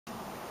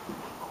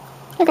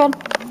You're good.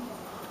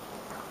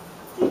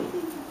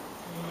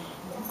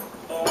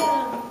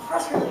 And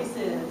press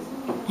releases.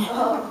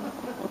 How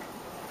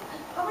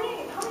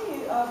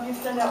many of you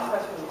send out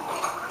press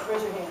releases?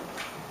 Raise your hand.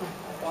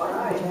 All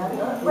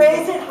right.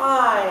 Raise it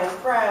high and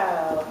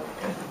proud.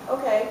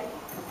 Okay.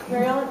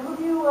 Mary Ellen, who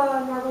do you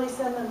normally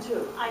send them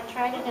to? I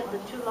try to hit the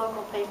 2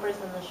 local papers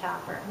in the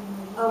shopper.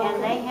 Oh, And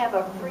okay. they have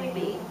a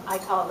freebie, I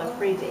call it a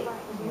freebie.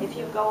 If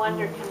you go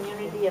under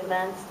community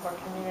events or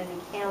community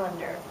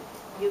calendar,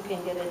 you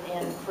can get it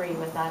in free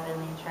without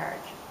any charge.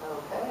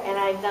 Okay. And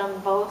I've done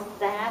both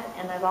that,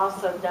 and I've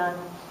also done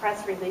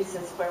press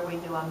releases where we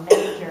do a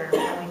major,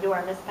 when we do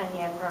our Miss Penny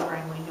Ad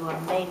program, we do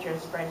a major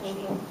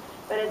spreadsheet.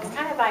 But it's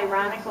kind of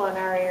ironical in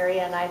our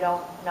area, and I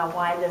don't know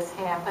why this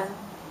happened.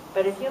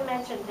 But if you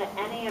mention to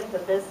any of the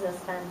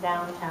businessmen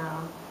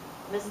downtown,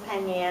 Miss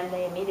Penyan,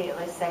 they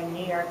immediately say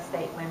New York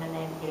State women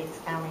and Gates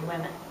County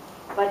women.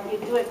 But you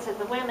do it to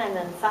the women,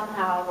 and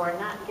somehow we're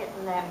not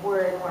getting that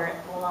word where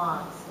it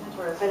belongs.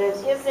 But it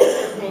is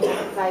interesting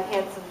because I've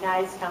had some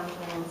guys come to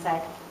me and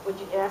say, would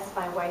you ask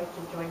my wife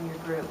to join your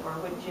group, or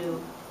would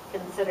you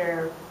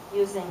consider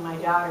using my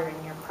daughter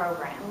in your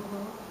program?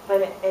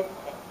 But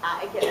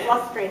I get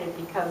frustrated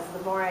because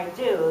the more I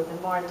do,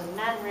 the more the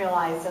men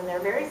realize, and they're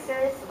very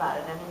serious about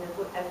it. I mean,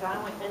 if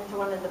I went into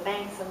one of the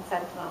banks and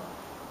said to them,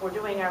 we're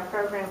doing our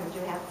program, would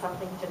you have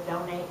something to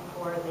donate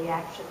for the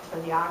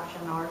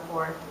auction or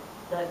for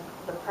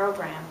the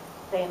program?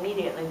 They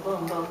immediately,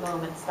 boom, boom,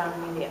 boom, it's done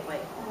immediately.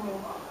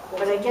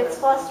 But it gets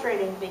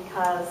frustrating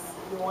because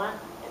you want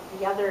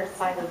the other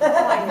side of the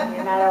coin, and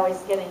you're not always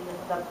getting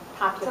the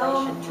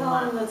population you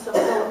want. Tell them that's a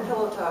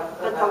pillow talk.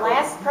 But the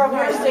last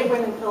program,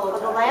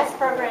 the last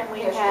program we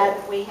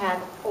had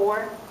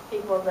 4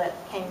 people that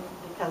came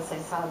because they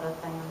saw the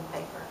thing in the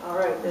paper. All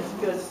right, that's a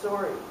good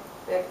story.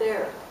 Back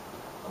there.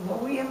 Well,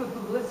 we have a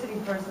publicity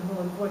person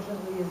who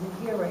unfortunately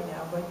isn't here right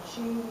now, but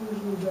she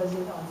usually does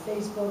it on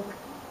Facebook,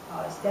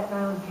 Staten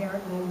Island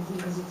Parent Magazine,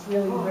 because it's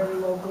really very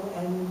local,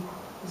 and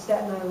the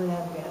Staten Island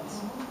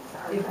Advance.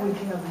 If we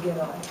can ever get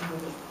on it,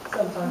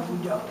 sometimes we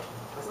don't.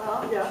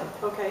 Well, yeah,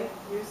 okay.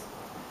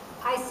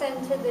 I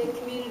send to the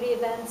community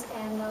events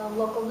and the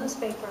local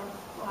newspaper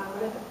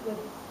with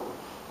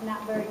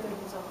not very good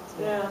results.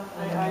 Yeah,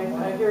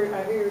 I hear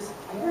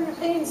your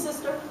pain,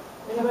 sister.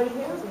 Anybody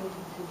here?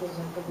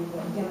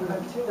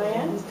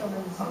 Diane?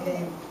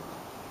 Okay.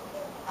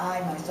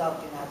 I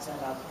myself do not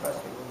send out press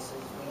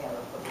releases. We have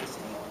a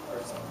publicity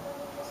person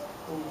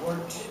who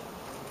worked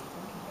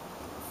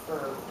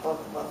for both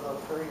the Buffalo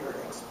Courier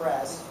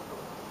Express,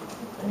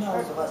 and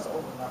those of us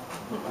old enough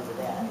to remember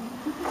that,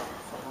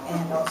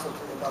 and also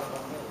for the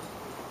Buffalo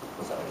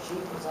News. So she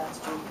presents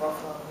to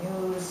Buffalo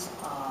News,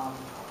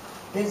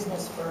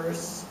 Business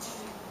First,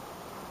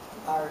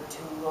 our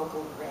 2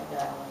 local Grand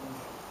Island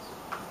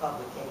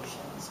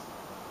publications,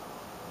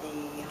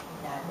 the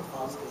Niagara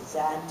Falls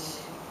Gazette,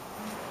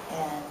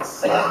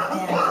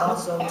 and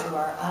also to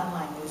our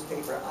online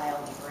newspaper,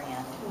 Isle de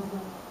Grand.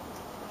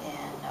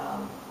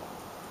 And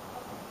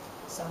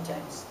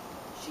sometimes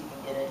she can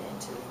get it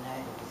into the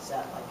Niagara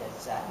Gazette, like I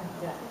said,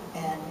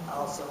 and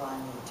also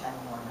on the Time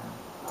Warner.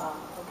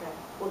 Okay.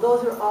 Well,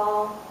 those are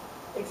all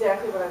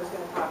exactly what I was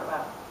going to talk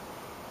about.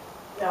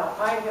 Now,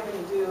 I happen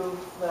to do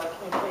the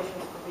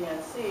communications for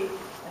BNC,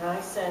 and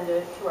I send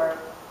it to our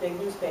big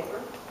newspaper.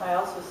 I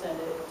also send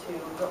it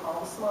to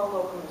all the small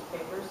local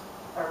newspapers,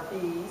 our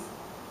Bs,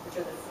 which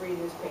are the free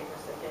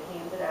newspapers that get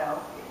handed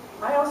out.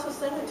 I also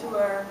send it to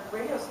our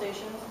radio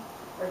stations,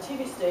 our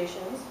TV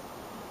stations,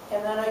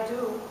 and then I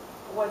do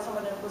what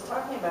someone was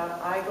talking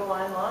about. I go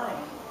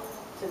online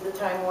to the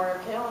Time Warner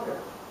calendar,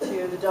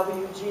 to the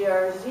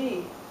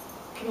WGRZ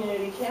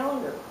community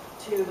calendar,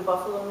 to the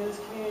Buffalo News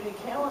community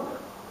calendar.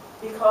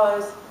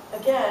 Because,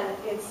 again,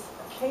 it's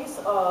a case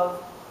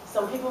of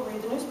some people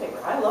read the newspaper.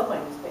 I love my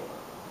newspaper.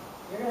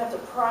 You're going to have to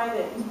pry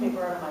that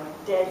newspaper out of my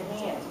dead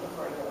hands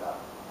before I give it up.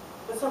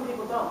 But some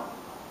people don't.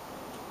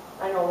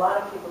 I know a lot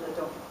of people that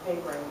don't get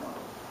paper anymore.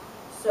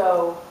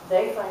 So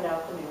they find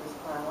out the news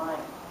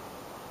online.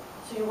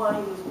 So you want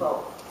to use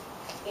both.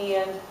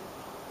 And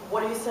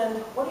what do you send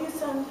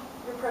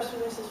your press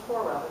releases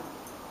for, Robin?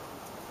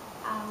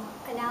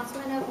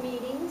 Announcement of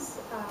meetings,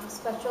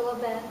 special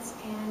events,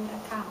 and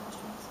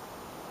accomplishments.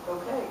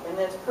 Okay, and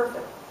that's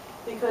perfect.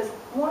 Because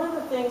one of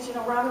the things, you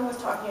know, Robin was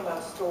talking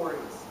about stories.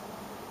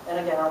 And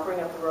again, I'll bring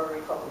up the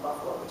Rotary Club of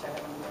Buffalo, which I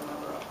happen to be a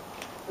member of.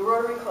 The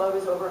Rotary Club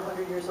is over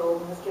 100 years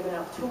old and has given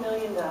out $2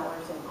 million in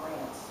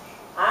grants.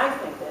 I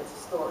think that's a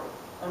story.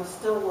 I'm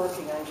still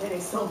working on getting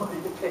somebody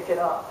to pick it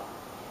up.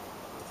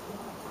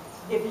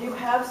 If you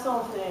have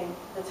something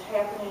that's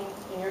happening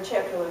in your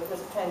chapter like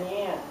this Penny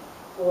Ann,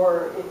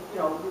 or if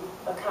you've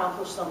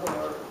accomplished something,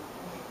 or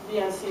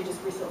BNC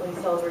just recently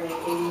celebrated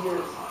 80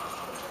 years,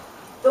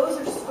 those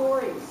are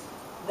stories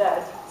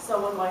that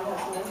someone might have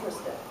some interest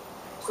in.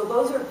 So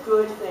those are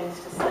good things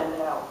to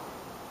send out.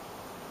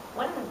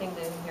 One of the things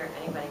I didn't hear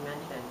anybody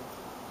mention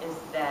is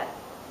that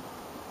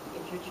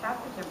if your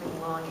chapters are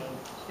belonging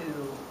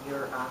to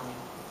your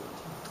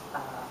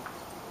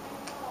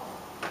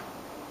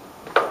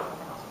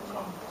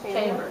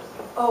chambers.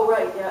 Oh,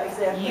 right, yeah,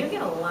 exactly. You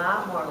get a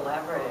lot more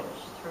leverage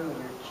through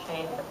your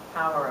the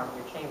power of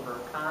your Chamber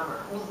of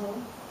Commerce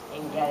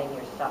in getting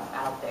your stuff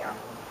out there.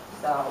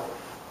 So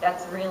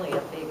that's really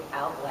a big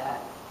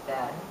outlet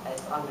that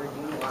is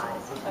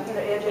underutilized. I'm gonna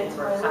add that to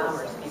Chamber my of list.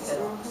 Commerce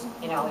because,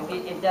 you know,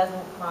 if it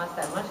doesn't cost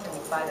that much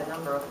by the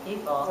number of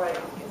people. Right.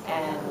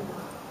 And,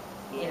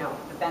 you know,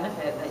 the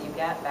benefit that you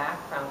get back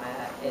from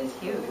it is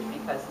huge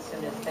because as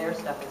soon as their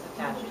stuff is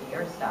attached to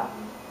your stuff,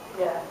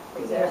 Yeah,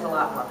 there's exactly. a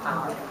lot more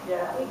power.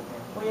 Yeah.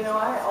 Well, you know,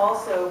 I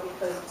also,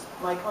 because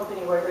my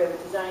company, White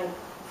Rabbit Design,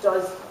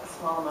 does a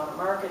small amount of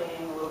marketing,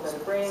 a little bit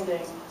of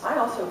branding, I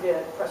also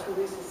get press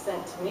releases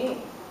sent to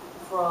me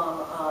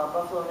from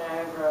Buffalo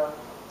Niagara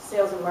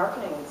sales and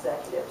marketing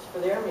executives for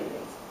their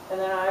meetings. And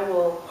then I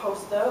will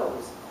post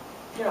those.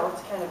 You know,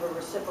 it's kind of a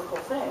reciprocal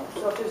thing.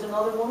 So if there's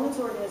another women's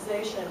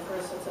organization, for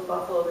instance, in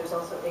Buffalo, there's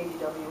also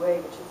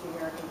ABWA, which is the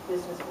American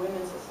Business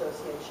Women's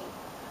Association.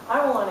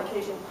 I will on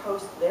occasion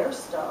post their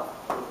stuff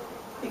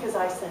because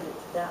I send it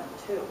to them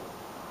too.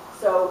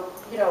 So,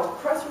 you know,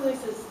 press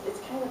releases, it's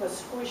kind of a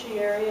squishy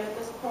area at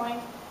this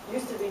point.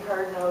 Used to be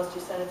hard-nosed,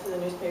 you send it to the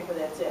newspaper,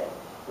 that's it.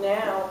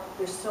 Now,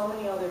 there's so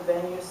many other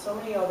venues, so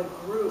many other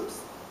groups.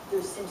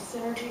 There's some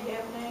synergy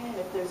happening, and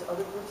if there's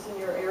other groups in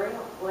your area,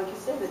 like you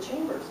say, the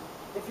chambers.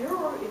 If you're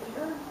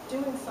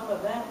doing some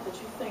event that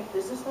you think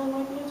businessmen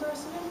might be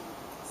interested in,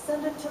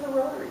 send it to the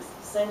Rotaries,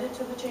 send it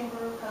to the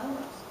Chamber of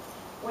Commerce.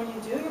 When you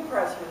do your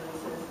press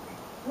releases,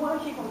 you want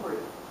to keep them brief.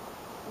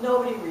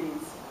 Nobody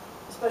reads,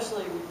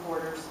 especially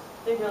reporters.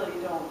 They really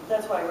don't.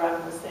 That's why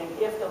Robin was saying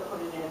if they'll put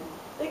it in,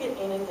 they get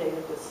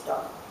inundated with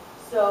stuff.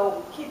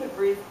 So keep it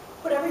brief.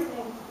 Put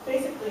everything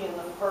basically in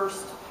the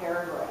first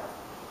paragraph.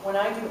 When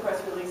I do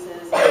press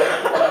releases, I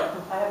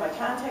have my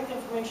contact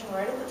information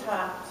right at the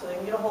top, so they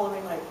can get a hold of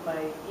me,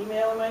 my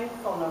email and my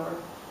phone number,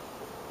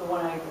 the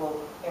one I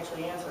will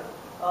actually answer.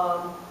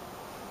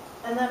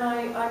 And then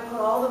I put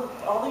all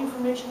the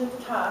information at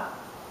the top,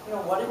 you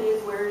know, what it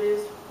is, where it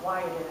is,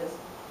 why it is.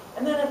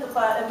 And then at the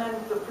bottom, and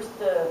then the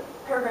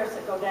paragraphs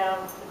that go down,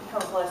 it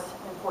becomes less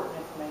important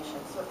information.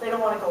 So if they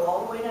don't want to go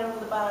all the way down to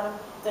the bottom,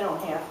 they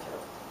don't have to.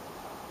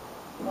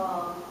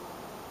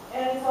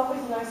 And it's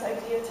always a nice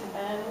idea to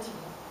end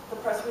the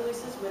press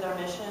releases with our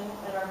mission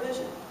and our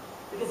vision,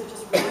 because it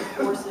just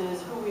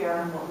reinforces who we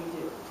are and what we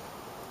do.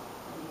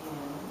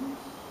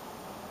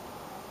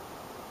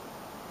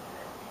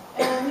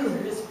 And these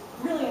are just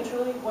really and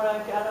truly what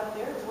I've got up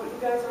there is what you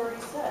guys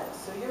already said.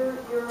 So you're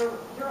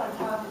on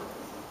top of this.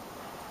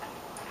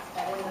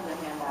 That is in the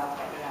handout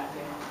that we got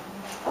here.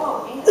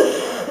 Oh, and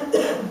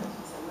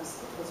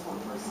This one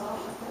first.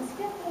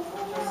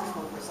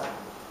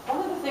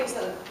 One of the things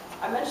that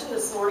I mentioned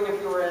this morning,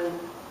 if you were in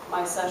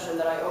my session,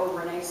 that I owe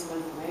Renee some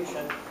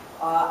information.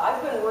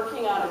 I've been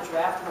working on a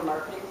draft of a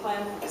marketing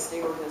plan for the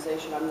state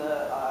organization. I'm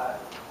the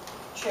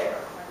chair,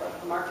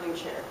 the marketing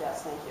chair.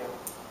 Yes, thank you.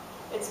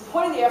 It's a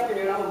point in the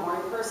afternoon. I'm a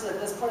morning person.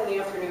 At this point in the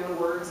afternoon,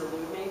 words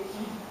elude me.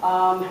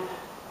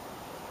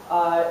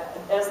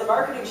 As the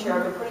marketing chair,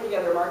 I've been putting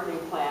together a marketing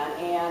plan,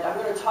 and I'm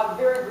going to talk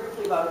very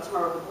briefly about it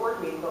tomorrow at the board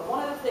meeting. But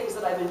one of the things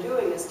that I've been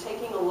doing is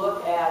taking a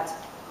look at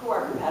who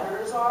our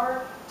competitors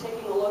are,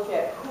 taking a look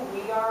at who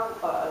we are,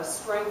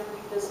 strengths,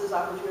 weaknesses,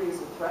 opportunities,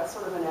 and threats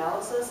sort of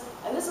analysis.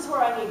 And this is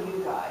where I need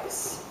you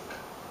guys,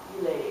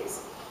 you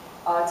ladies,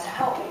 to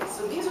help me.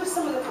 So these are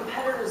some of the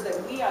competitors that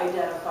we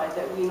identified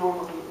that we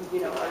normally,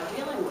 are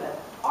dealing with.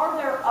 Are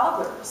there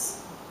others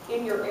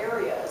in your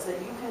areas that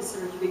you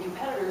consider to be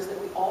competitors that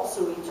we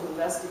also need to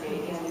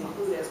investigate and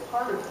include as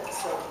part of this?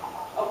 So,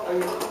 are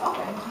you,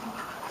 okay.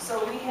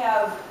 So we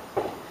have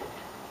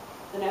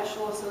the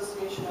National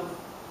Association of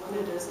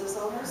Women Business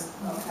Owners,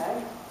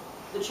 okay.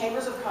 The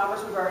Chambers of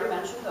Commerce, we've already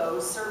mentioned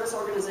those. Service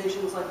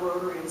organizations like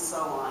Rotary and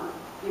so on.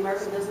 The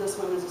American Business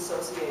Women's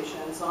Association,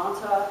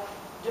 Zonta.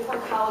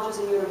 Different colleges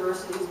and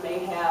universities may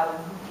have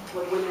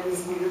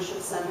women's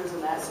leadership centers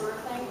and that sort of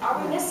thing. Are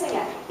we missing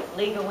any?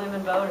 League of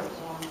Women Voters.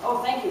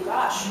 Oh, thank you,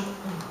 gosh.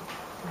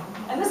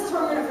 And this is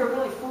where we're going to feel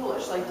really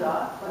foolish, like,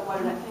 duh, like, why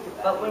didn't I think of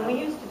that? But when we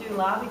used to do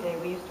lobby day,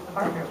 we used to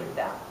partner with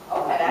them.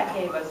 Okay. That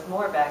gave us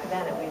more back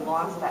then, and we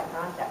lost that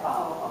contact.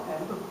 Oh, okay.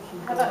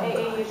 How about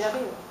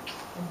AAUW?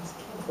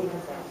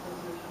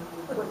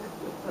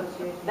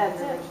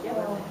 That's it. Do you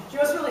know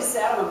what's really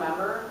sad? I'm a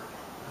member.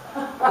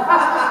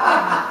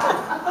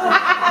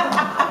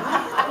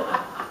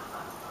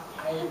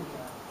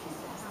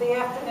 It's the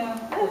afternoon.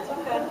 It's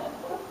okay.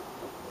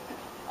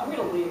 I'm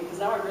going to leave because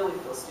now I really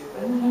feel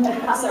stupid.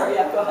 Sorry,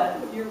 yeah, go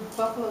ahead. Your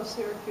Buffalo,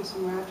 Syracuse,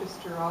 and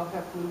Rochester all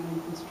have women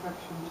in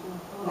construction too.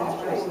 Oh,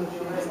 National okay.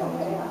 Association of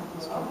Women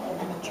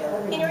in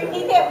Construction. Can you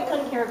repeat that? We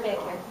couldn't hear it back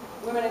here.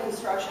 Women in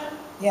construction?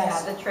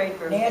 Yes, Yeah, the trade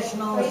group.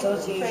 National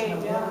Association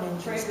of Yeah, Women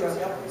in trade groups,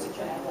 Construction. yeah, we should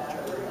check that.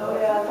 oh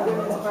yeah, the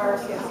Women's Bar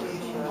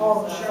Association.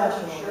 All the Sure,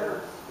 professional.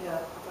 sure. Yeah,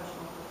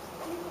 professional.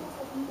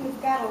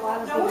 We've got a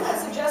lot of. Now, we're not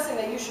suggesting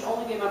that you should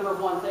only be a member of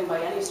one thing by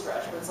any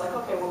stretch, but it's like,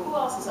 okay, well, who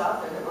else is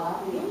out there that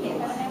will be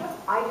kind of have?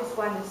 I just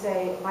wanted to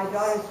say, my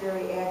daughter's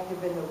very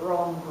active in the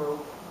Rome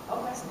group,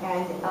 Okay.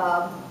 And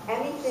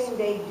anything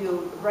they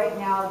do, right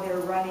now they're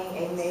running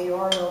a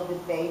mayoral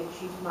debate,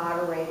 she's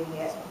moderating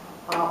it,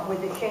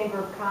 with the Chamber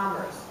of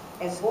Commerce.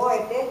 And boy,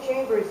 if that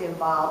chamber is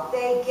involved,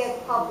 they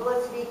get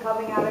publicity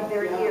coming out of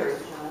their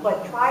ears.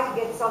 But try to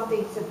get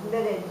something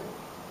submitted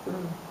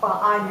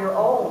on your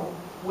own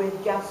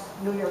with just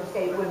New York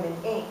State Women,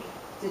 Inc.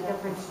 It's a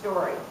different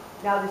story.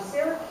 Now, the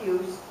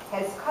Syracuse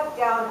has cut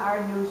down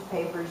our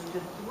newspapers to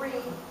 3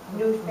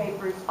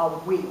 newspapers a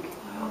week.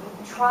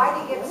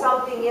 Try to get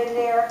something in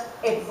there,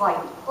 it's like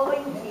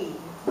pulling teeth.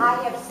 I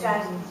have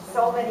sent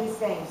so many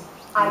things.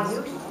 I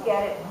used to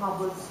get it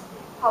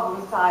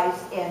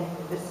publicized in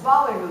the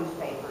smaller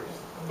newspapers.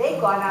 They've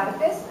gone out of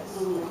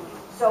business.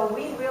 So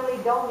we really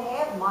don't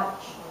have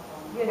much,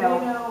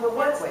 to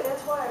work with.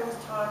 That's why I was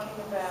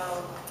talking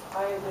about,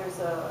 there's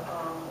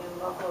in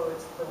Buffalo,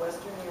 it's the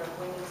Western New York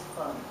Women's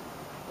Fund,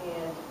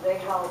 and they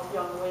help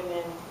young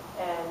women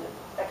and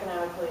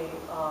economically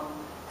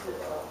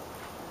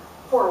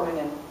poor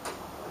women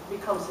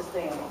become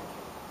sustainable.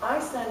 I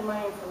send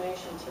my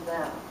information to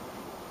them.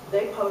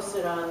 They post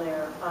it on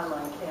their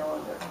online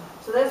calendar.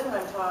 So that's what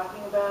I'm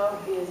talking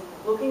about, is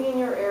looking in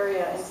your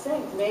area and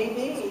saying,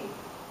 maybe,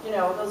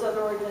 those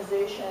other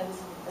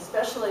organizations,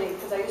 especially,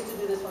 because I used to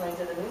do this when I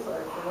did a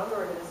newsletter for another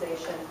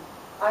organization,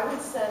 I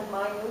would send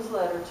my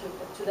newsletter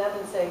to them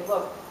and say,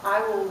 look,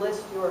 I will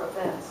list your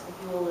events if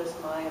you will list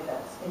my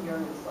events in your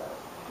newsletter.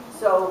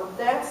 So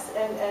that's,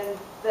 and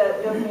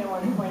the other thing I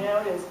want to point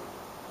out is,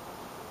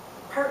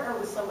 partner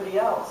with somebody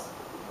else.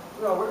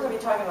 We're going to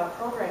be talking about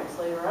programs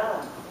later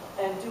on,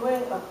 and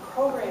doing a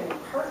programming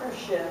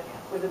partnership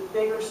with a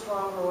bigger,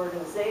 stronger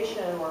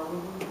organization or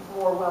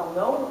more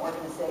well-known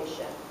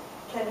organization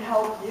can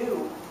help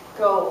you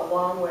go a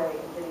long way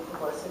in getting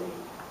publicity.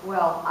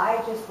 Well,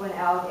 I just went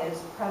out as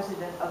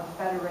president of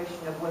the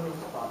Federation of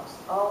Women's Clubs.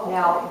 Oh, okay.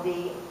 Now,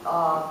 the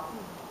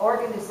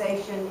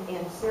organization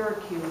in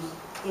Syracuse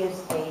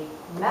is a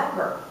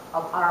member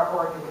of our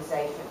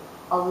organization,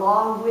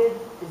 along with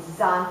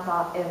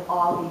Zonta and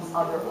all these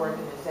other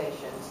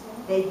organizations.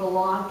 They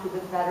belong to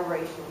the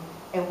Federation,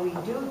 and we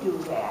do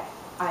that.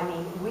 I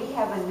mean, we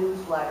have a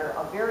newsletter,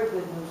 a very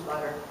good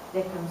newsletter,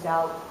 that comes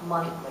out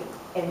monthly.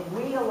 And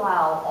we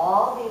allow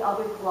all the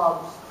other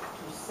clubs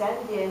to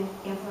send in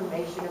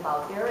information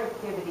about their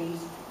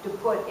activities to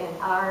put in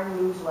our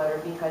newsletter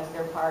because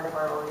they're part of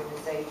our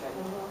organization.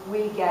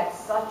 We get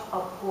such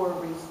a poor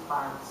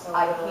response.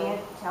 I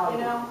can't tell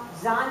you.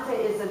 Zonta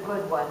is a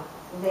good one.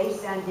 They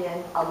send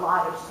in a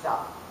lot of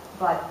stuff.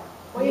 But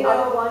the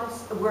other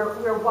ones,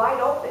 we're wide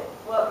open.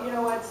 Well, you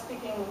know what,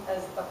 speaking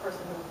as a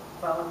person who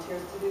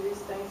volunteers to do these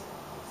things,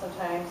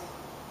 sometimes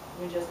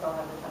you just don't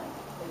have the time.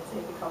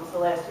 It becomes the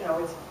last,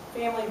 it's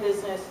family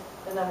business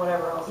and then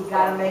whatever else. You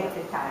gotta make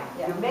the time.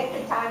 Yeah. You make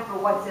the time for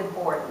what's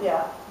important.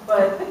 Yeah,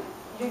 but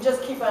you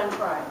just keep on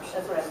trying,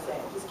 that's what I'm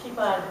saying. Just keep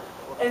on,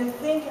 and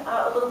think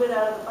a little bit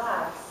out of the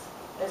box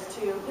as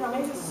to,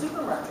 maybe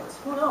supermarkets,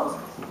 who knows?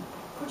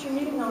 Put your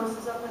meeting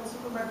notices up in the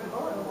supermarket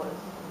bulletin boards.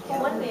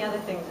 Well, one of the other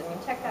things,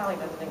 Tech Valley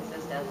doesn't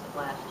exist as of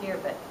last year,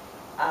 but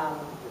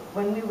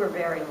when we were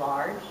very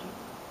large,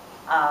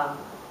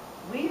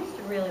 we used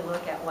to really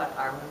look at what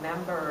our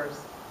members'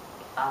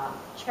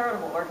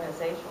 charitable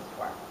organizations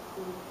were.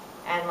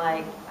 And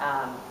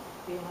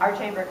our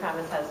Chamber of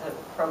Commerce has a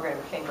program,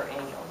 Chamber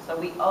Angels, so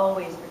we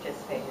always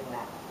participate in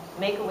that.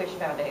 Make-A-Wish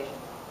Foundation,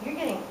 you're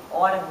getting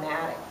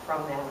automatic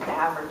from them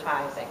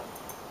advertising.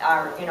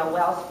 Our,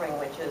 Wellspring,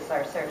 which is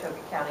our Saratoga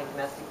County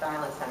Domestic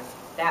Violence Center,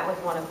 that was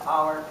one of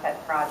our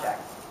pet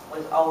projects,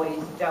 was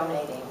always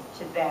donating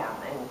to them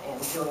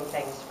and doing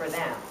things for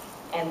them.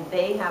 And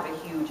they have a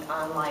huge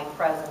online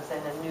presence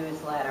and a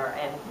newsletter,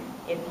 and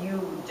if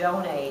you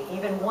donate,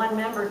 even one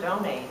member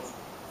donates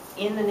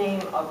in the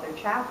name of their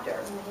chapter,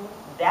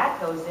 that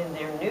goes in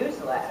their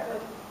newsletter.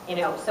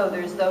 So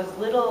there's those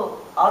little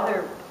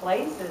other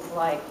places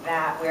like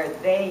that where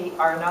they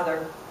are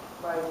another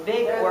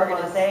big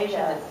organization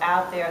that's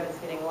out there that's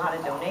getting a lot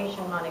of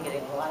donation money,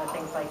 getting a lot of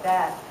things like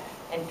that,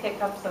 and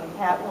pick up some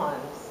pet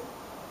ones.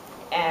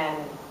 And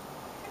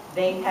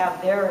they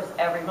have theirs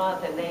every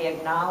month, and they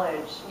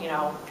acknowledge,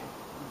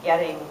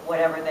 getting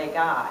whatever they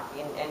got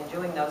and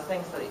doing those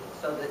things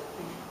so that,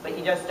 but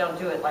you just don't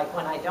do it like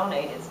when I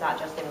donate, it's not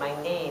just in my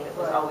name, it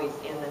was always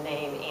in the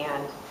name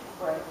and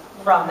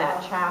from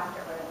that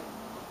chapter.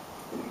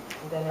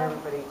 And then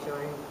everybody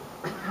joined.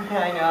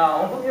 I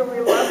know.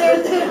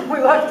 We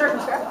left our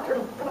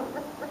chapter.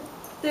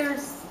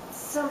 There's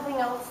something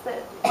else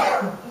that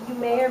you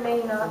may or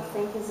may not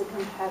think is a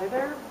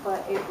competitor,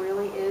 but it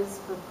really is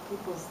for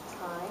people's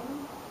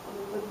time,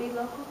 would be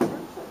local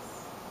churches.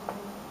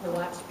 The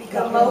what?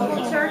 The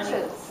local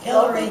churches.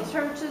 Local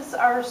churches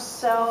are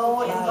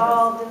so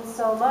involved in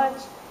so much,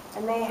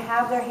 and they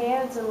have their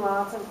hands in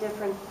lots of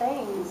different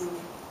things.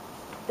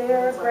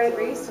 They're a great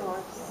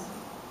resource.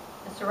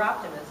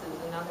 Seroptimus is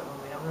another one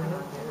we don't have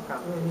on the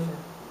competition.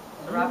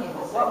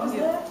 Seroptimus. What was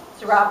that?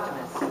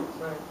 Seroptimus.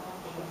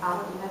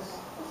 Optimus.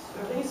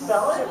 Can you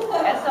spell it?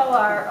 Soroptimists.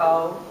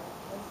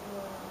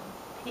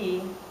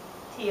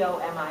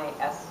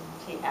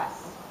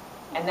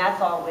 And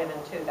that's all women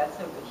too. That's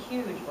a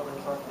huge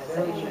women's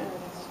organization.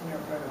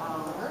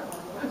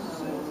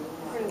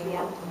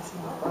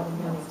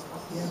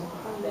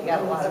 They got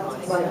a lot of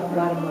money. A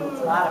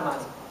lot of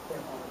money.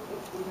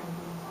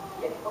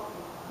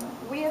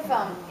 We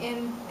have,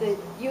 in the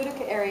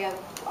Utica area,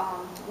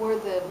 we're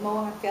the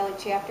Mohawk Valley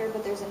chapter,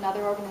 but there's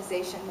another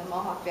organization, the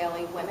Mohawk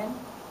Valley Women,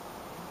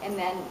 and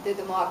then they're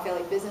the Mohawk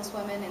Valley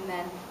Businesswomen, and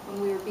then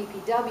when we were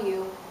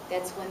BPW,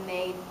 that's when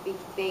they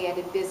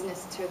added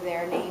business to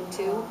their name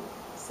too,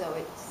 so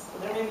it's...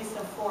 There may be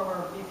some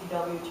former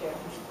BPW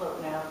chapters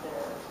floating out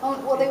there. Oh,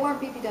 well, they weren't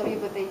BPW,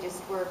 but they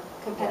just were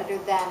competitor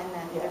then, and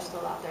then Yeah. they're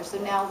still out there. So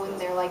now when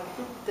they're like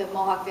the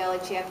Mohawk Valley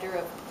chapter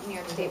of New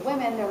York State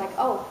Women, they're like,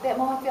 oh, that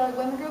Mohawk Valley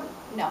Women group?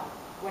 No,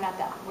 we're not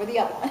them, we're the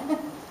other one.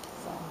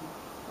 So.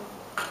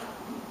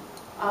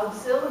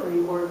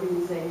 Auxiliary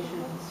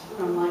organizations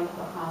from like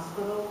the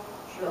hospital,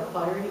 the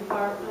fire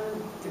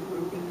department,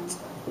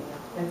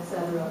 et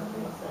cetera,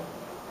 et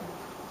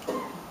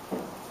cetera.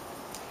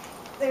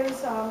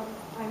 There's,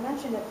 I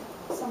mentioned at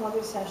some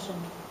other session,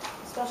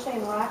 especially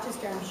in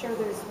Rochester, I'm sure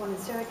there's one in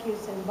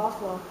Syracuse and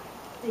Buffalo,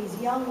 these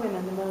young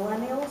women, the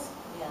millennials,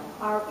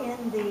 are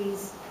in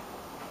these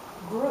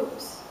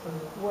groups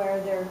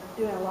where they're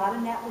doing a lot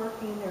of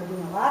networking, they're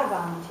doing a lot of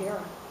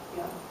volunteering.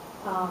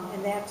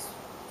 And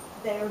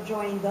they're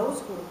joining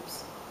those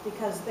groups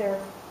because they're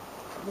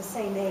the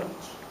same age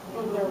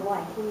in their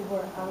life.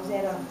 I was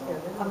at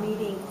a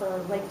meeting for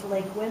Lake to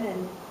Lake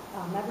Women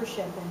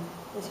membership, and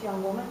this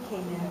young woman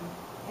came in,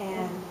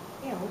 and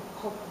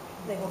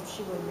they hoped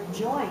she would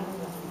join,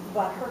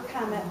 but her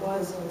comment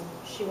was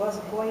she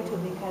wasn't going to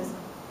because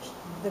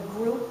the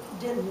group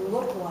didn't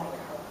look like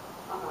her,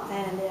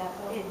 and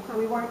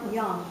we weren't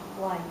young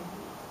like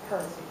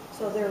her.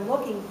 So they're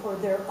looking for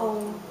their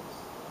own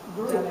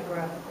group.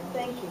 Demographic.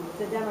 Thank you,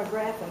 the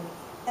demographic,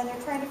 and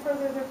they're trying to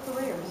further their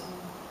careers.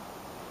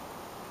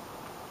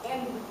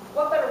 And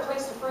what better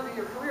place to further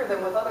your career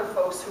than with other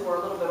folks who are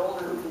a little bit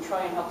older who can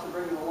try and help to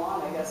bring you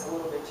along, I guess, a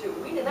little bit too.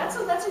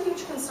 That's a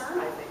huge concern,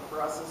 I think, for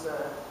us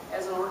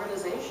as an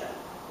organization.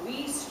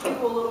 We skew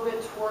a little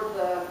bit toward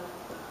the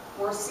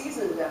more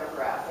seasoned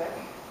demographic.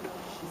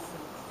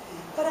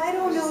 But I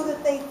don't know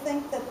that they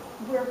think that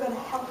we're going to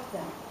help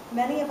them.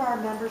 Many of our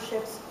members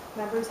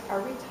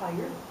are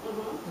retired,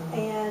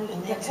 and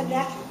the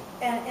connect,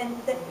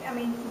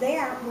 they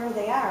aren't where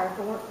they are if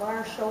it weren't for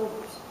our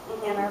shoulders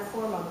and our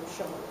foremothers'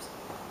 shoulders.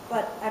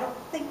 But I don't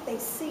think they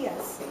see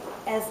us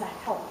as a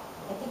help.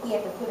 I think you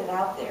have to put it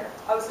out there.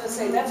 I was going to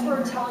say, that's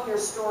where telling your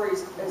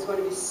stories is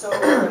going to be so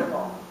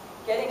critical.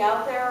 Getting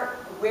out there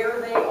where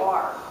they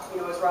are,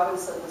 as Robin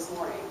said this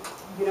morning.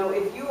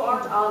 If you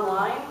aren't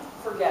online,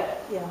 forget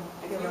it. Yeah.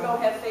 If you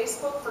don't have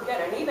Facebook,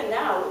 forget it. And even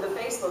now with the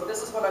Facebook,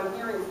 this is what I'm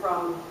hearing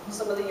from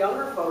some of the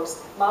younger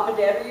folks. Mom and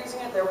Dad are using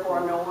it, therefore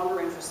I'm no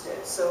longer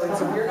interested. So if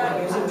you're not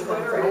using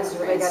Twitter and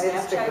Instagram,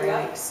 Snapchat,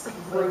 yikes,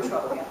 we're in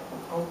trouble again.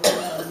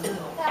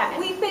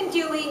 We've been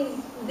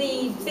doing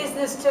the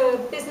business to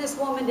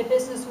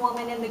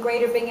businesswoman in the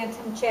Greater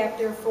Binghamton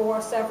chapter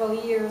for several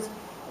years.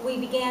 We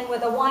began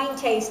with a wine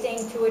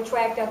tasting to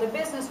attract other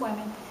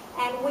businesswomen.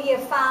 And we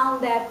have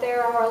found that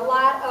there are a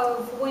lot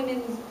of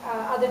women,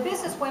 other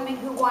businesswomen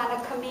who want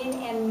to come in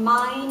and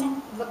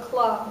mine the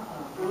club.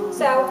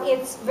 So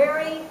it's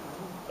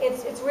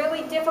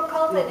really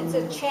difficult, and it's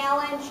a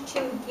challenge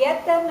to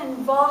get them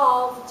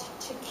involved,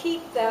 to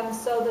keep them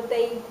so that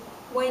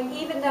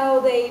even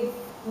though they've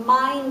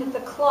mined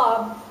the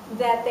club,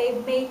 that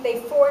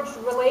they forged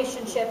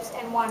relationships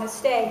and want to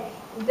stay.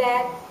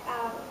 That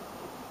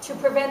to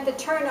prevent the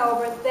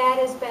turnover, that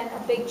has been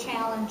a big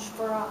challenge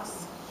for us.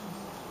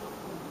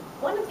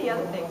 One of the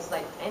other things,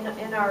 like in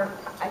our,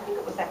 I think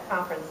it was that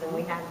conference, and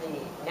we had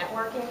the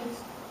networking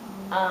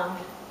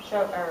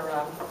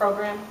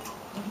program,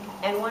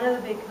 and one of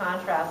the big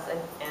contrasts,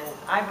 and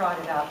I brought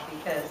it up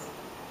because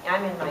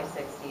I'm in my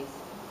 60s,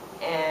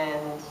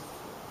 and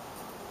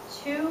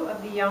two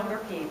of the younger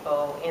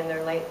people in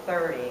their late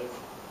 30s,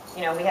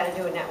 we had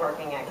to do a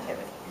networking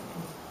activity,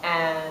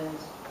 and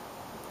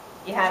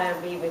you had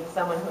to be with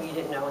someone who you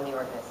didn't know in the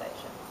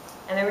organization.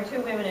 And there were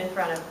two women in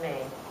front of me,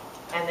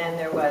 and then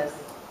there was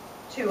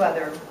two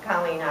other,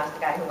 Pauline, the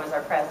guy who was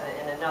our president,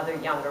 and another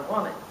younger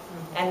woman.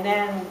 And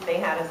then they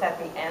had us at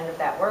the end of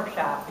that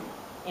workshop,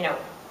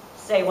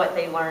 say what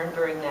they learned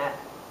during that.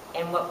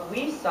 And what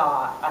we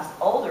saw, us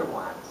older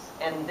ones,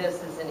 and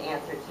this is an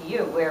answer to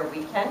you, where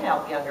we can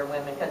help younger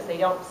women because they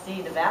don't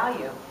see the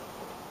value.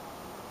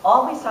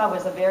 All we saw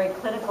was a very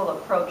clinical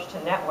approach to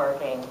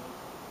networking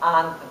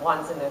on the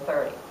ones in their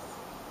 30s.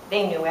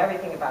 They knew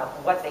everything about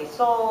what they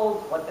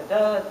sold,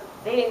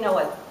 they didn't know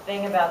a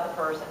thing about the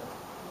person.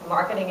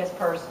 Marketing is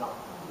personal.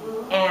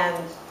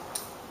 And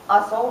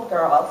us old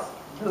girls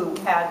who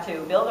had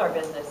to build our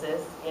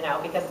businesses,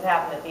 because it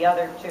happened that the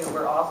other two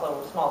were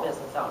also small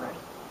business owners,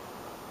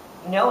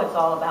 it's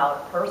all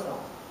about personal.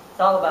 It's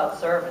all about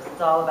service.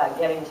 It's all about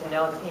getting to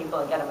know the people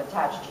and get them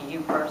attached to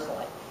you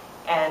personally.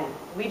 And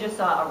we just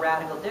saw a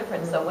radical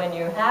difference. So when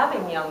you're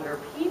having younger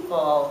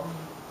people,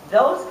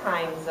 those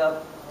kinds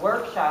of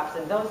workshops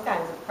and those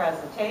kinds of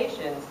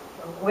presentations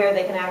where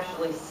they can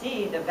actually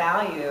see the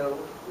value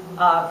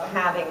of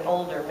having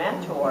older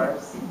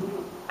mentors.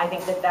 I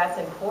think that that's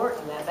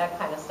important, that that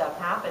kind of stuff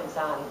happens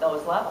on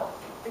those levels.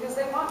 Because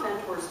they want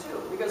mentors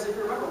too. Because if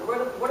you remember,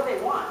 what do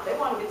they want? They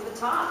want to get to the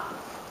top.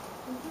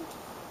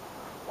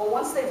 Well,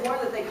 once they've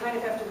learned that they kind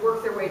of have to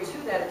work their way to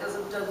that, it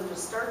doesn't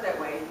just start that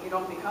way. You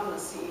don't become the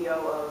CEO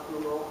of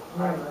Google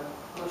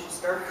unless you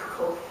start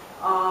Google.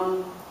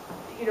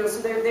 You know, so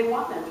they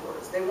want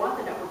mentors. They want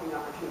the networking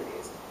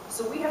opportunities.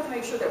 So we have to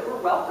make sure that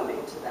we're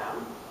welcoming to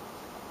them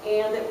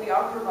and that we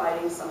are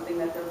providing something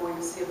that they're going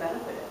to see a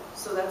benefit in.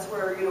 So that's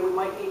where, you know, we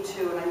might need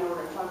to, and I know we're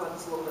going to talk about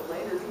this a little bit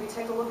later, do we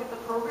take a look at the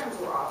programs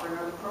we're offering?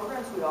 Are the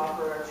programs we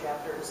offer at our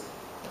chapters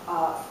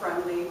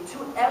friendly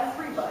to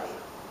everybody?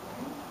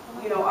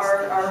 You know,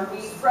 are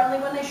we friendly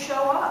when they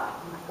show up?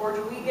 Or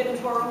do we get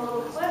into our own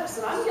little cliques?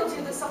 And I'm guilty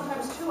of this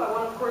sometimes too. I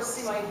want to, of course,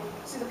 see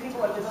the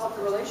people I've developed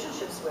the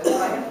relationships with. But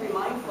I have to be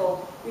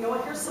mindful, you know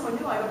what, here's someone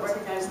new I don't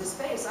recognize in the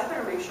space. I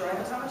better make sure I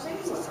have a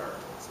conversation with her.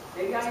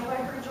 Maybe I invite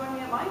her to join me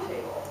at my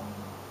table,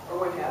 or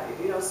what have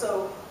you. You know,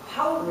 so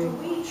how do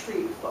we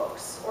treat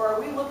folks? Or are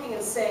we looking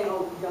and saying,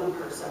 oh, young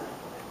person,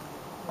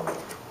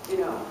 you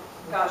know,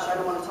 gosh, I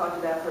don't want to talk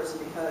to that person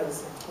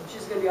because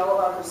she's going to be all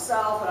about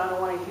herself and I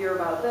don't want to hear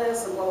about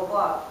this and blah, blah,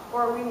 blah.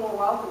 Or are we more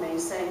welcoming,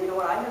 saying, you know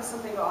what, I have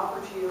something to offer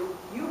to you,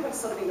 you have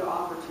something to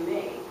offer to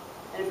me.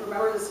 And if you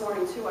remember this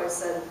morning too, I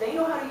said, they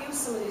know how to use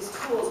some of these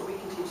tools, we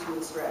can teach them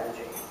the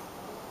strategy.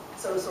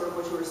 So sort of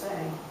what you were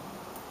saying.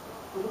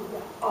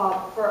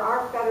 For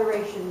our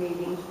federation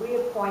meetings, we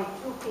appoint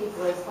 2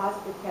 people as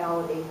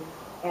hospitality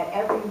at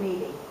every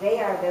meeting. They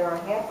are there a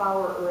half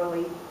hour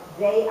early.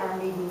 They are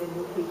meeting the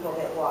new people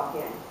that walk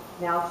in.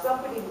 Now, if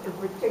somebody in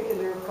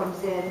particular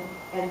comes in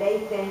and they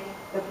think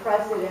the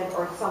president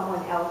or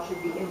someone else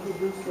should be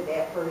introduced to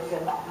that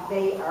person,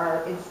 they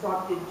are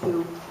instructed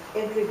to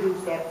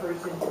introduce that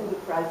person to the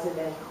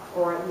president,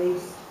 or at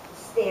least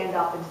stand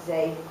up and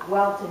say,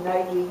 well,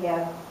 tonight we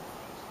have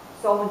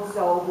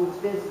so-and-so who's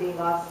visiting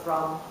us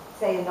from,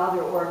 say,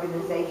 another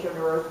organization,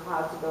 or a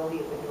possibility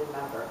of a new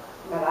member.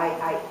 But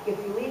if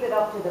you leave it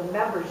up to the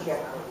membership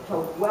to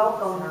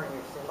welcome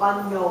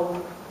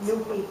unknown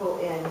new people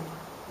in,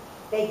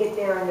 they get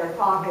there and they're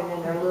talking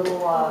in their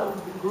little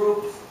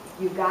groups,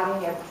 you've got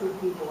to have 2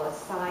 people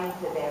assigned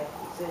to that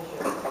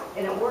position,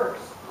 and it works.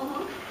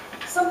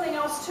 Something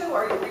else too,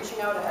 are you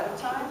reaching out ahead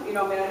of time? You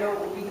know, I mean, I know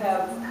we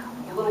have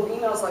little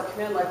emails that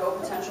come in like, oh,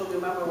 potential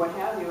new member, what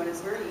have you, and it's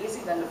very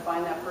easy then to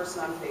find that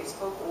person on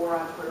Facebook or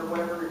on Twitter,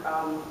 whatever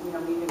you know,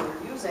 medium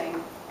you're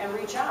using, and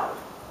reach out.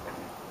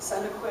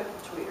 Send a quick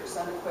tweet or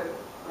send a quick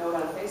note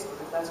on Facebook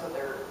if that's what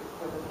they're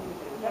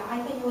communicating. Yeah,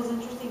 I think it was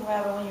interesting,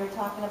 Robin, when you were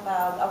talking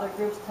about other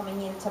groups coming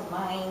in to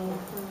mine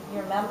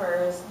your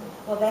members.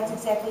 Well, that's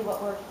exactly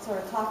what we're sort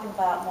of talking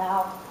about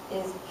now,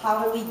 is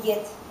how do we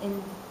get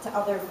into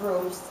other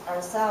groups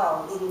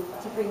ourselves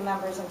to bring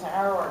members into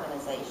our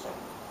organization.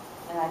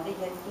 And I think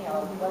it, you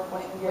know,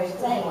 what you're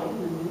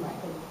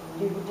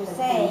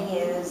saying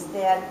is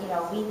that, you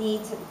know, we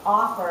need to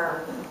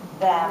offer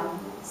them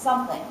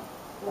something.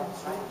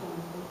 That's right.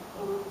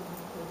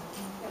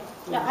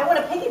 Yeah, I want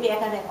to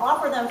piggyback on it,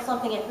 offer them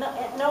something at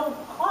no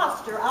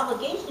cost or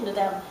obligation to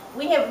them.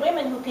 We have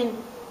women who can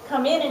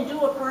come in and do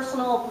a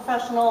personal,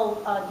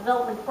 professional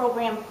development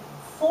program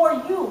for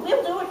you.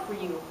 We'll do it for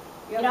you.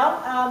 You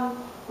know,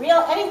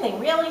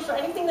 reality show,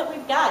 anything that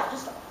we've got,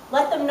 just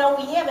let them know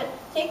we have it.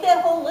 Take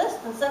that whole list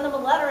and send them a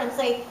letter and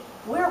say,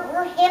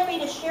 we're happy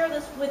to share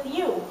this with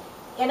you.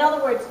 In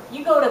other words,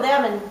 you go to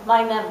them and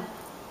line them.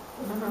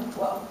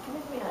 Well,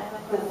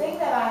 the thing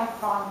that I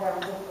find very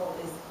difficult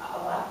is a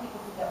lot of people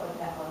forget what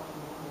networking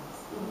means.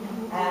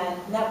 And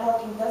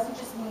networking doesn't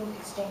just mean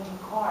exchanging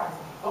cards.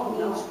 It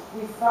means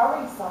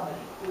referring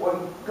somebody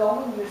or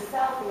going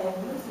yourself and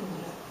using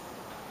you.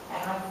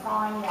 And I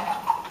find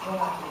that when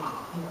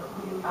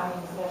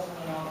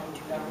especially in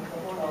very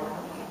difficult,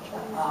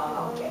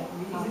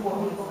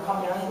 before people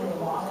come in and they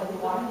want to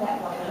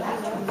network, and that's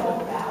what we talk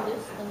about.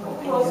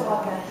 We also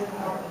have that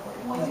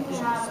when you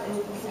have a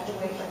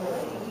situation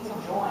where you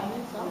can join,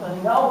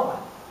 no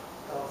one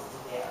goes to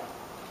their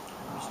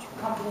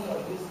company or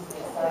uses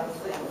their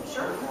services.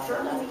 Sure.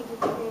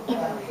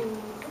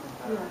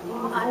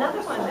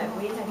 Another one that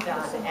we have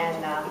done,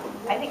 and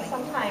I think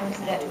sometimes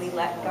that we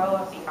let go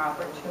of the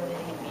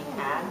opportunity we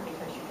had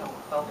because you don't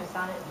focus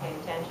on it and pay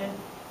attention.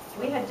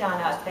 We had done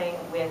a thing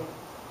with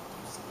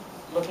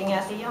looking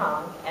at the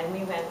young, and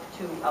we went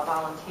to a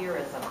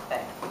volunteerism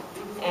thing.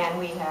 And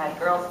we had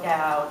Girl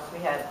Scouts, we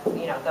had,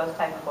 you know, those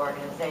type of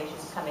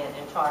organizations come in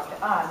and talk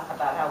to us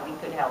about how we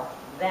could help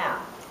them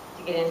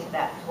to get into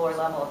that floor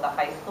level of the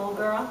high school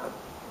girl.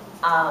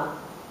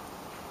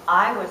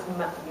 I was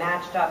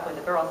matched up with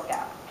a Girl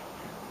Scout,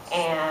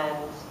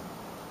 and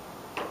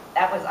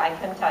that was, I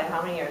couldn't tell you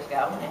how many years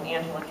ago, and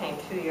Angela came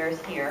 2 years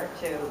here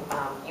to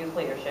youth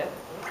leadership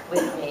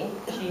with me.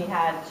 She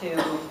had to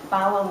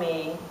follow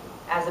me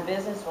as a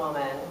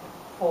businesswoman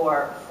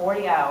for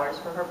 40 hours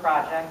for her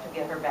project to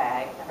get her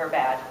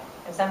badge.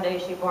 And some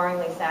days she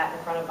boringly sat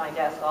in front of my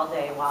desk all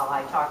day while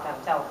I talked on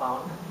the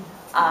telephone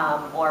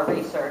or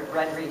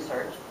read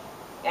research,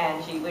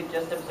 and she would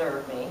just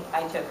observe me.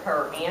 I took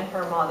her and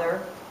her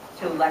mother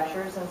to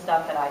lectures and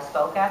stuff that I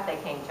spoke at. They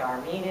came to our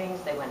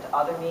meetings. They went to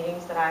other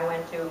meetings that I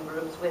went to in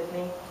groups with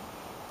me.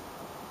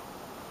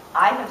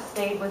 I have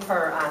stayed with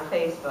her on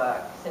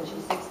Facebook since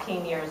she's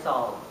 16 years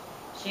old.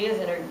 She is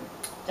in her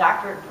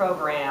doctorate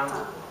program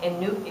in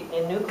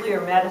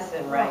nuclear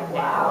medicine right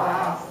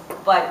now.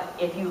 But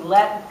if you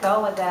let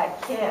go of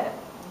that kid,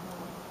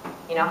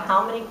 you know,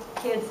 how many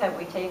kids have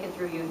we taken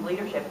through youth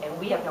leadership and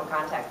we have no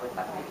contact with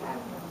them?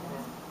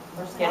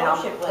 You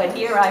know, but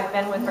here I've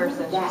been with her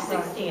since she's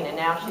 16 and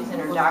now she's in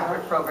her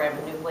doctorate program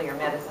in nuclear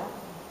medicine.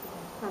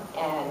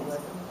 And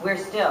we're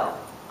still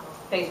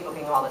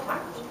Facebooking all the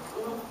time.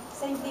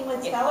 Same thing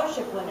with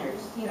scholarship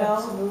winners, you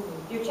know,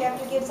 your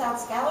chapter gives out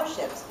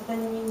scholarships, but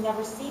then you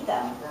never see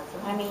them.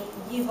 I mean,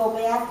 you go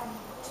back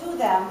to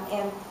them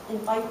and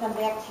invite them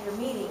back to your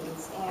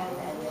meetings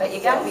and. But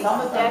you got to be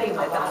steady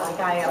with them, like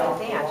I am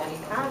with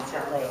Angie,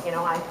 constantly. You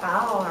know, I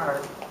follow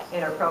her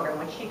in her program.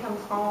 When she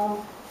comes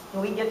home,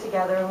 we get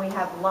together and we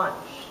have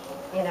lunch,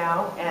 you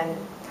know, and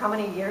how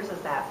many years is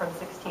that from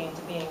 16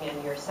 to being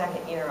in your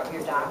second year of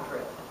your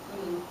doctorate?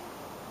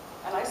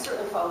 And I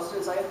certainly follow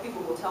students. I have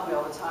people who will tell me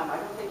all the time, I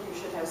don't think you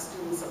should have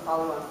students that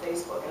follow you on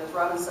Facebook. And as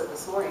Robin said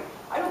this morning,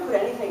 I don't put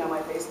anything on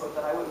my Facebook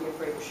that I wouldn't be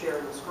afraid to share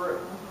in this group,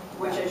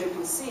 which as you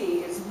can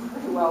see is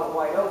pretty well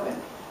wide open.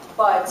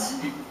 But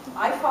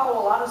I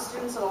follow a lot of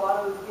students and a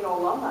lot of, you know,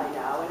 alumni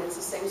now, and it's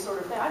the same sort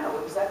of thing. I know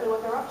exactly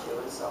what they're up to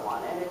and so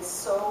on, and it's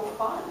so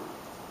fun.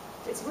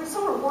 It's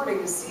so rewarding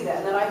to see that,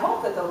 and then I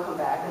hope that they'll come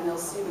back and they'll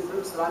see the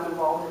groups that I'm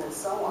involved in and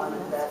so on.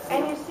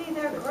 And you see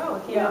their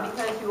growth, you know,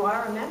 because you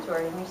are a mentor,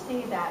 and you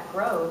see that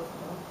growth,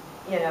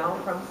 you know,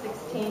 from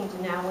 16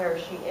 to now where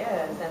she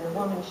is, and the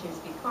woman she's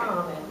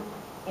become, and,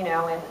 you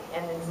know,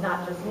 and it's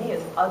not just me,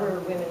 it's other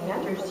women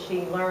mentors.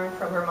 She learned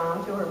from her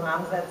mom too, her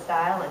mom's that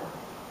style, and,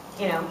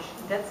 you know,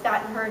 that's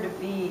gotten her to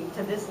be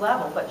to this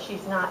level, but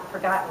she's not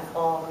forgotten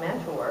all the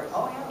mentors,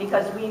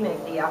 because we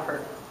make the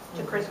effort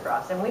to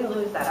crisscross, and we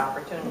lose that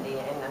opportunity,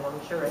 and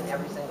I'm sure in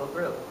every single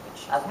group,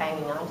 of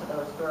hanging on to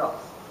those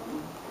girls.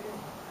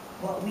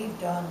 What we've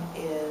done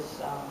is,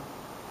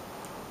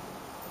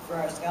 for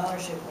our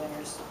scholarship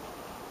winners,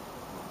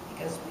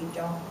 because we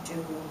don't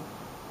do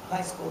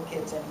high school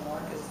kids anymore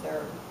because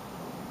they're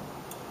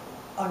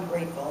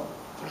ungrateful,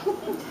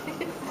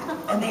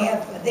 and they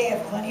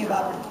have plenty of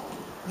opportunity.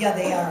 Yeah,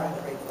 they are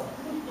ungrateful.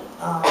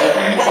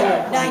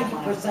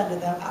 90% of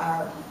them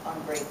are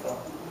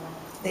ungrateful.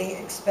 They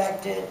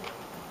expect it,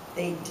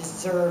 they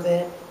deserve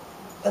it,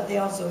 but they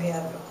also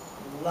have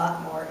a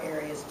lot more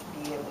areas to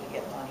be able to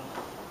get money.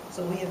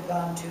 So we have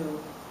gone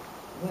to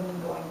women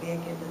going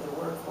back into the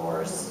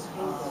workforce,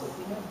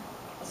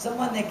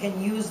 someone that can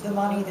use the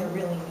money that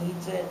really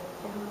needs it,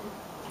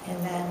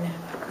 and then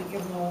we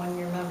give them a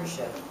one-year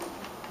membership.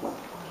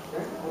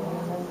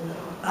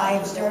 I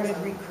have started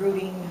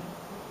recruiting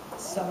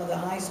some of the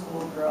high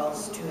school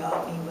girls to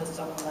help me with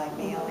some of my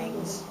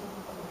mailings,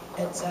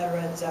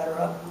 etc.,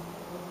 etc.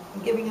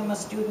 I'm giving them a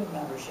student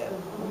membership,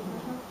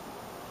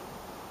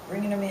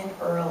 bringing them in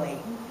early,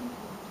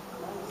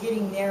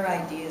 getting their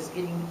ideas,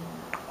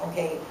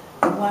 okay,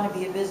 you want to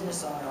be a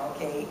business owner,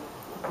 okay,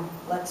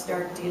 let's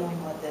start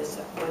dealing with this.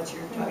 What's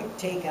your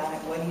take on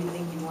it? What do you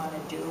think you want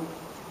to do?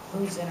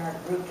 Who's in our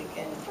group that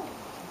can,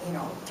 you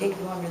know, take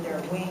you under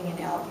their wing and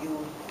help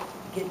you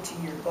get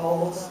to your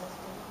goals?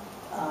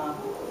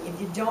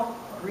 If you don't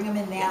bring them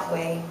in that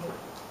way,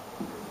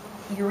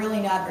 you're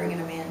really not bringing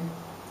them in,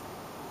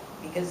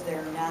 because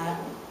they're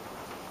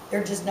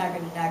just not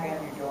going to knock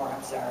on your door,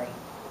 I'm sorry.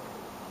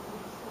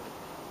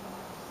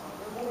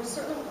 Well, we're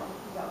certainly,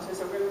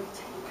 so we're going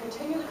to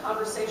continue the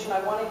conversation.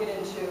 I want to get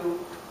into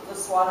the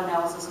SWOT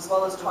analysis as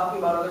well as talking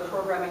about other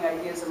programming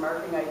ideas and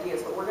marketing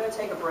ideas, but we're going to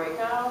take a break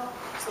now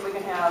so we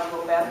can have a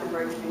little bathroom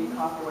break if you need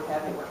coffee or what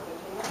have you.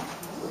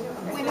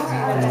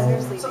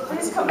 So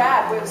please come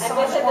back with so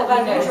much more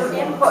major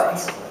input.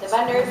 The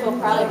vendors will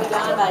probably be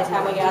gone by the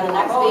time we get on the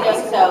next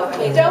meeting, so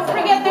please. Don't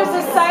forget there's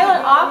a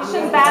silent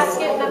auction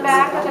basket in the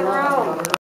back of the room.